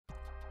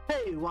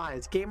Hey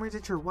wise gamers,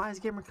 it's your wise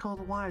gamer Kill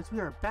the Wise. We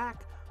are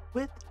back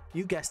with,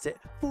 you guessed it,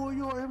 For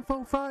Your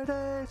Info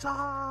Fridays,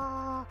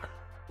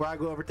 where I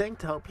go over things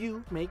to help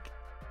you make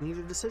an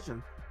easier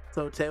decision.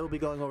 So today we'll be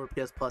going over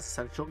PS Plus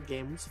essential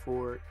games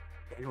for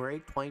January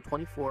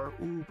 2024.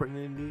 Ooh,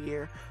 bringing in a new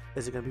year.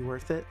 Is it going to be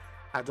worth it?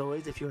 As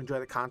always, if you enjoy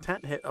the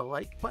content, hit a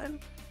like button,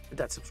 hit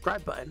that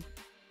subscribe button,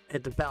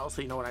 hit the bell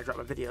so you know when I drop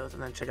my videos,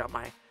 and then check out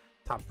my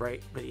top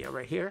right video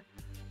right here.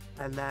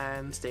 And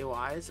then stay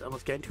wise, and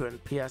let's get into it.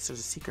 And P.S. There's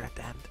a secret at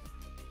the end.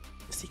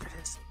 The secret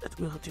is that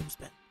the Wheel of Doom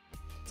spin.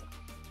 So,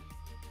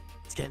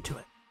 let's get into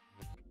it.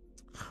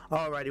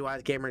 Alrighty,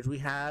 wise gamers, we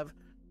have,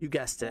 you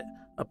guessed it,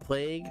 a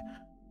Plague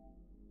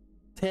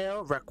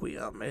Tale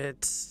Requiem.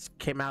 It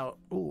came out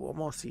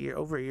almost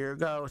over a year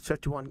ago. It's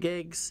 51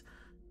 gigs.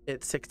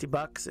 It's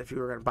 $60 if you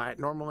were going to buy it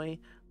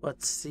normally.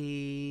 Let's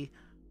see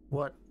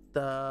what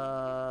the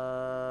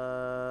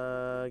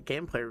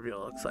gameplay reveal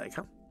looks like,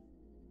 huh?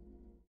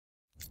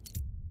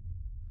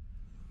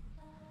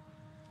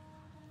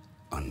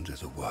 Under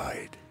the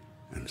wide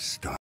and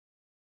starry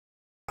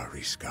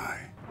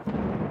sky.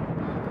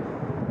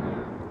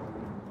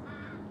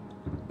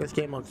 This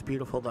game looks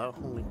beautiful though.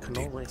 Holy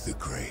cannoli. Dig the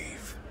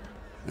grave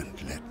and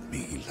let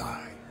me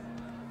lie.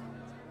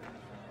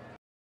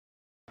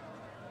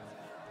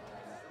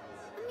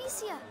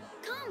 Amicia,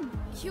 come!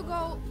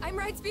 Hugo, I'm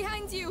right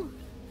behind you!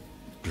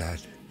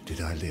 Glad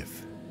did I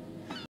live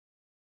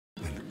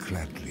and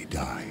gladly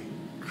die,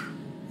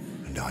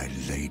 and I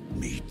laid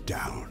me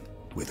down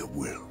with a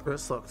will.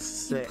 This looks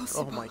sick.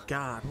 Impossible. Oh my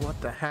god, what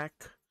the heck?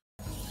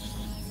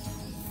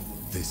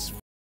 This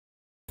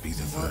be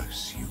the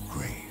verse you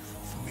crave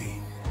for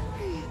me.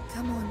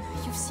 Come on,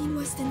 you've seen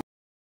worse than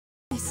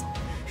this.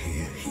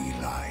 Here he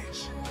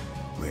lies,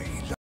 where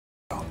he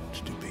longed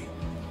to be.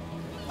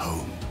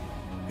 Home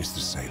is the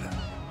sailor,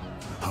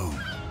 home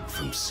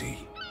from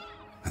sea,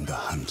 and the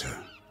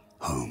hunter,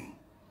 home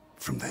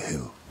from the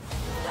hill.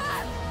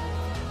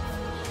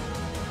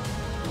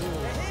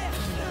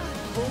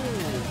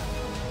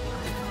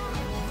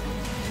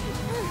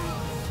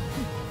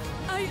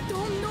 I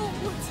don't know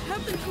what's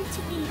happening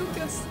to me,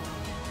 Lucas.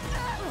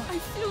 I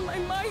feel my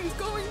mind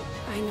going.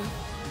 I know.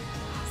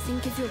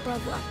 Think of your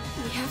brother.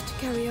 We have to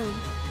carry on.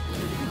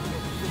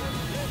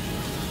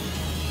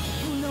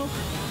 Oh no.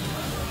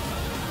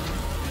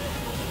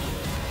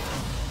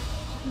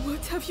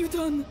 What have you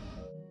done?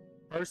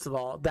 First of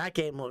all, that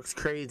game looks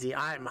crazy.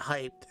 I'm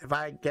hyped. If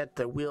I get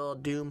the Wheel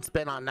of Doom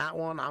spin on that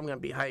one, I'm gonna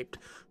be hyped.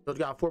 So it's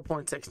got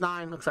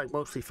 4.69. Looks like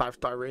mostly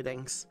 5-star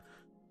ratings.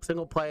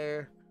 Single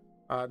player.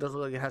 Does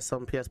look like it has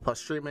some PS Plus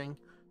streaming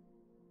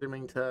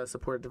to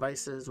supported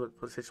devices with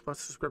PlayStation Plus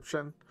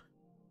subscription.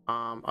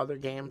 Other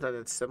games that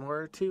it's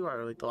similar to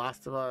are like The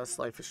Last of Us,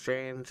 Life is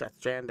Strange, Death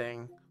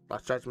Stranding,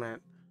 Lost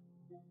Judgment,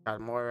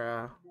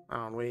 Mora,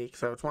 Alan Wake.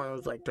 So it's one of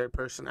those like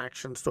third-person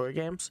action story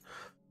games.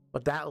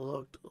 But that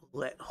looked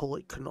lit.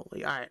 Holy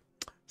cannoli. Alright,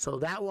 so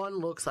that one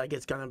looks like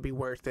it's gonna be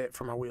worth it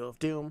from a Wheel of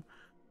Doom.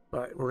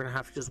 But we're gonna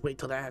have to just wait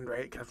till the end,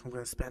 right? Because I'm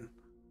gonna spin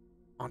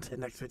on to the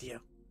next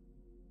video.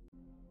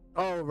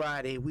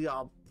 Alrighty, we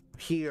are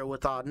here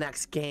with our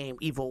next game,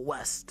 Evil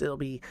West. It'll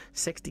be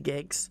 60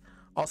 gigs,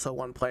 also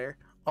one player.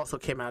 Also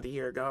came out a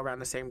year ago, around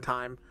the same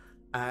time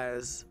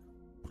as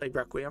Plague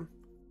Requiem.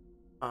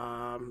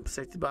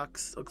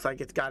 $60. Looks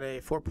like it's got a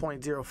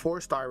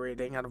 4.04 star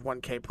rating out of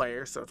 1K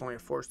players, so it's only a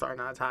 4-star,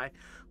 not as high.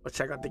 Let's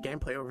check out the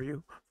gameplay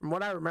overview. From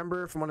what I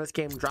remember, from when this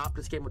game dropped,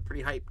 this game was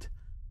pretty hyped,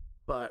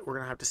 but we're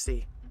gonna have to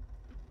see.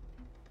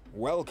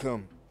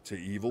 Welcome to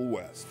Evil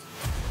West.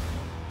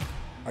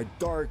 A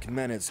dark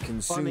menace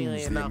consumes Funnily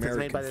the enough, American it's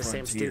made by the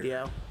frontier. same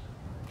studio.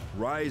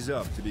 Rise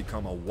up to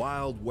become a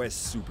Wild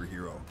West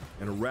superhero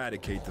and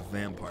eradicate the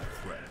vampire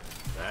threat.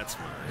 That's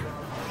mine.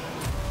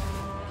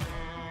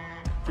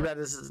 Too bad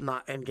this is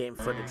not in-game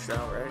footage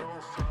though, right?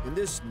 In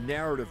this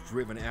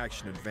narrative-driven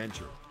action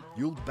adventure,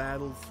 you'll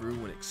battle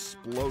through an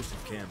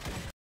explosive campaign.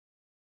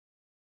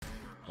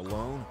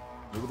 Alone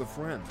or with a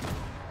friend,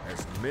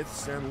 as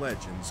myths and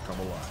legends come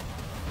alive.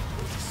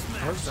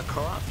 This is a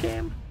co-op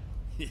game?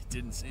 You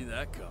didn't see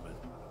that coming.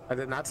 I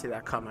did not see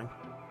that coming.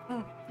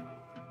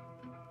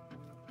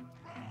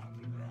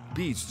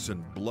 Beasts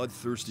and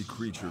bloodthirsty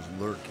creatures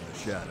lurk in the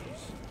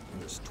shadows, in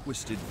this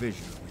twisted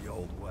vision of the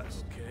Old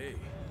West. Okay.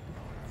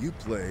 You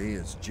play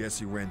as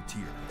Jesse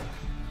Rentier,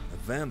 a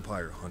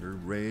vampire hunter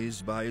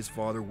raised by his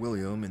father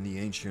William in the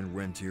ancient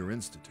Rentier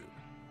Institute.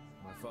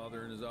 My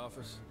father in his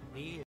office.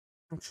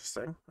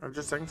 Interesting.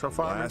 Interesting. So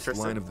far, I'm Last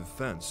interested. line of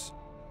defense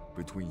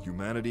between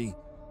humanity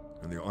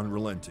and the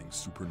unrelenting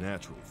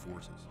supernatural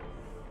forces.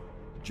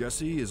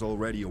 Jesse is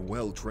already a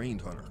well-trained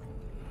hunter,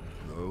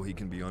 though he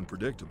can be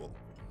unpredictable,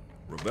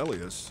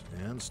 rebellious,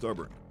 and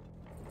stubborn.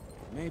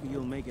 Maybe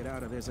you'll make it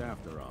out of this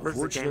after all. Where's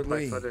the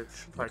Fortunately, gameplay footage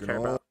I you care can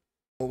about?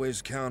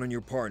 always count on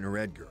your partner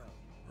Edgar,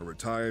 a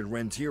retired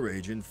Rentier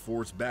agent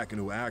forced back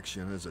into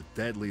action as a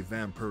deadly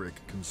vampiric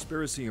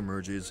conspiracy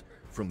emerges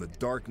from the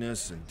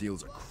darkness and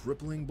deals a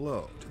crippling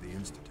blow to the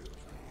Institute.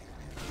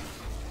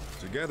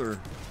 Together,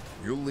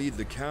 you'll lead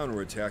the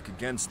counterattack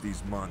against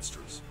these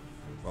monsters,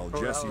 while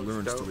Oh, Jesse that was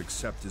learns dope. to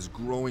accept his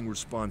growing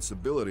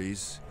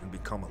responsibilities and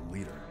become a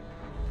leader.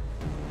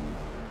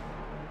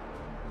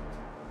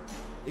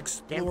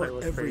 Explore Gameplay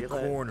looks every pretty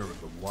lit. corner of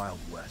the Wild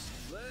West,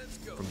 Let's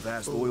go. from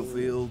vast oil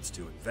fields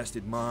to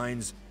infested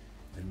mines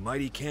and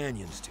mighty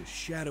canyons to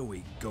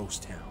shadowy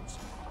ghost towns.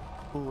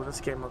 Ooh,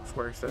 this game looks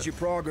worth As it. you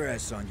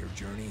progress on your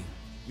journey,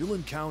 you'll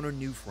encounter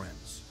new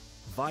friends,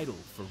 vital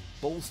for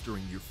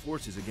bolstering your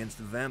forces against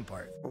the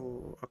vampires.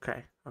 Ooh,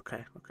 okay.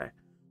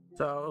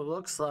 So it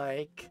looks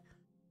like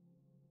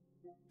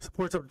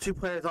supports up to 2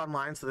 players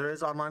online, so there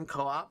is online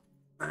co-op.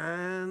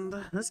 And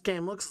this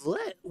game looks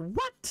lit.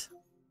 What?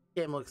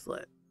 Game looks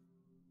lit.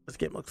 This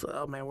game looks lit.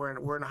 Oh man,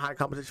 we're in a high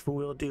competition for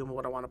Wheel of Doom.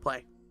 What I want to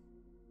play,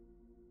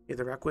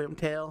 either Requiem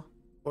Tale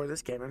or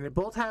this game, and they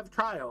both have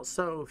trials.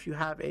 So if you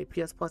have a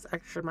PS Plus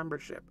extra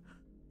membership,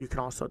 you can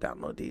also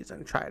download these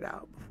and try it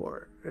out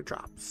before it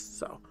drops.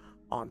 So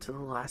on to the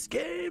last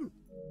game.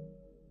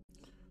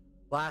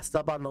 Last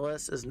up on the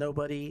list is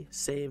Nobody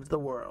Saved the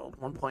World.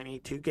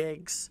 1.82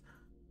 gigs.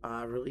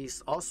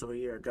 Released also a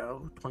year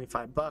ago.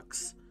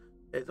 $25.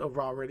 Its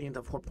overall rating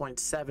of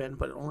 4.7,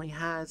 but it only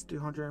has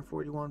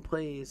 341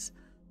 plays.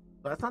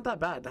 So that's not that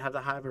bad to have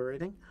that high of a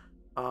rating.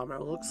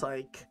 It looks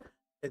like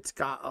it's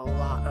got a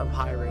lot of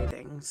high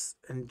ratings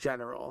in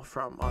general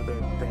from other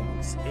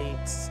things.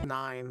 8s,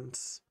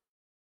 9s.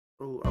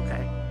 Ooh,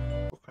 okay.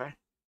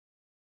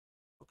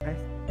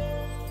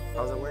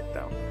 How does it work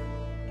though?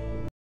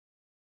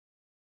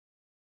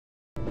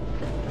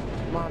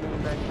 Come on,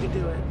 man, you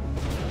can do it.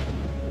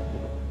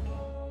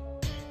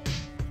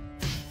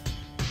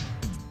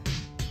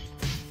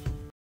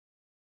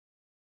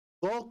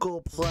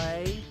 Local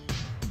play.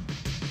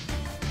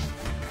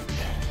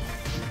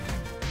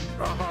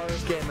 Oh,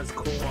 this game is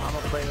cool. I'm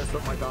gonna play this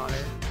with my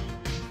daughter.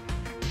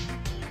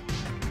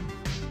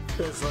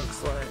 This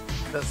looks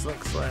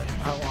lit.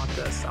 I want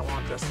this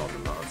all the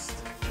most.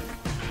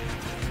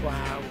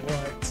 Wow,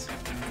 what?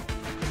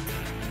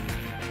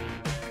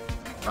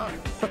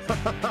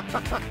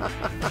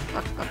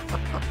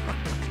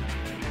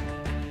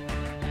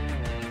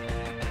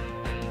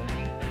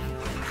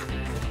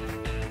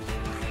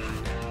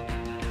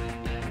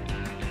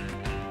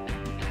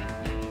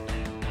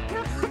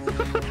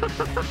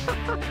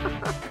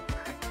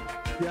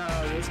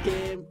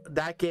 Yo,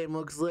 that game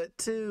looks lit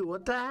too.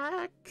 What the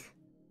heck?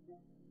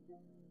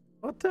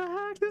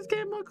 This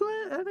game looks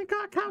lit and it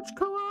got couch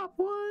co-op.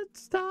 What?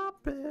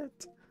 Stop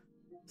it.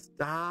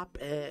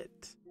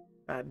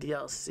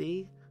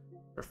 DLC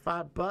for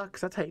 $5.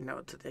 That's how you know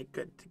it's a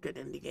good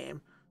indie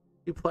game.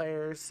 2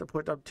 players,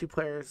 support up 2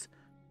 players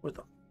with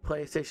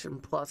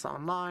PlayStation Plus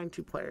online,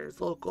 2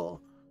 players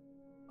local.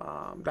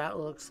 That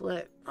looks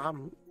lit.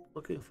 I'm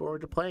looking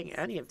forward to playing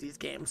any of these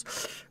games.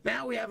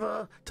 Now we have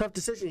a tough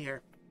decision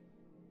here.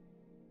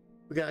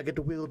 We gotta get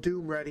the Wheel of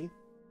Doom ready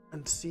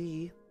and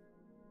see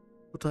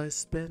what I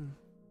spin.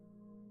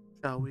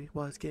 Shall we,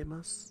 wise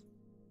gamers?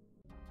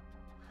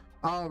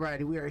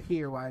 Alrighty, we are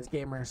here, wise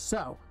gamers.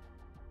 So,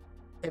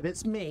 if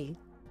it's me,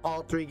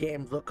 all 3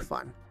 games look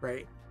fun,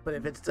 right? But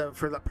if it's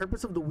for the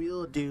purpose of the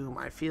Wheel of Doom,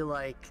 I feel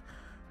like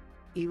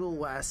Evil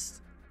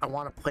West, I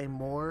want to play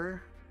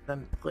more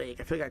than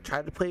Plague. I feel like I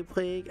tried to play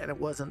Plague and it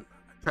wasn't.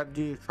 I tried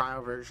to do the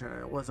trial version and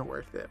it wasn't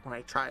worth it when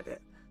I tried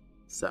it.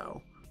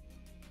 So,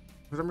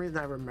 for some reason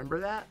I remember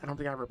that. I don't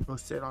think I ever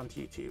posted it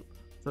onto YouTube.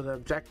 So the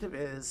objective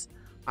is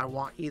I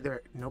want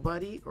either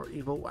Nobody or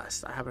Evil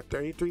West. I have a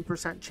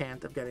 33%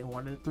 chance of getting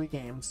 1 of the 3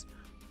 games.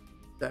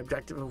 The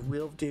objective of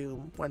Wheel of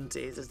Doom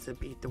Wednesdays is to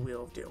beat the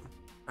Wheel of Doom.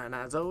 And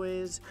as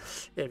always,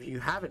 if you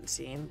haven't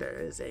seen, there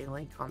is a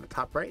link on the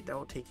top right that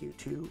will take you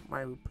to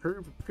my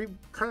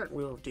current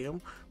Wheel of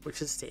Doom,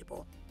 which is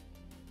stable.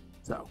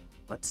 So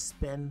let's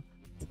spin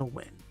to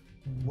win.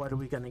 What are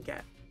we gonna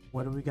get?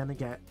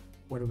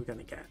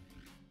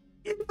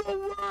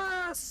 Evil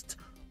West!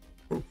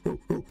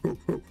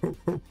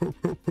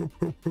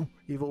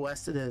 Evil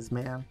West it is,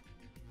 man.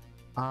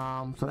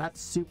 So that's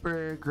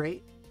super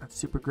great.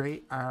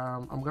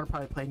 I'm gonna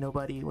probably play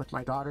Nobody with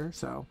my daughter,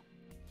 so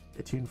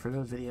stay tuned for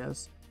those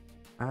videos.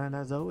 And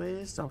as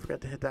always, don't forget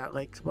to hit that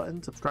like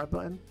button, subscribe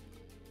button,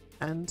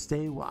 and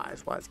stay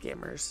wise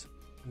gamers.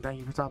 And thank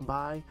you for stopping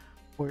by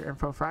for your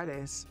Info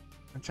Fridays,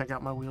 and check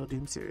out my Wheel of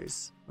Doom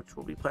series, which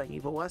will be playing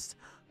Evil West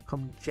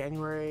come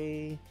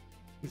January.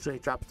 Usually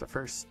it drops the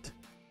first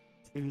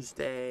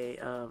Tuesday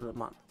of the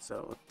month.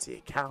 So let's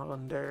see,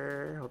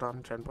 calendar. Hold on,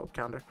 I'm trying to pull up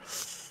calendar.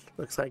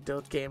 Looks like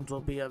those games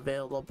will be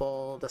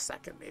available the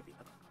 2nd, maybe.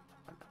 I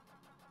don't know.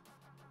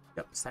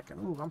 Yep,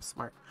 2nd. Ooh, I'm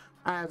smart.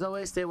 As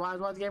always, stay wise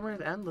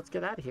gamers, and let's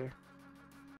get out of here.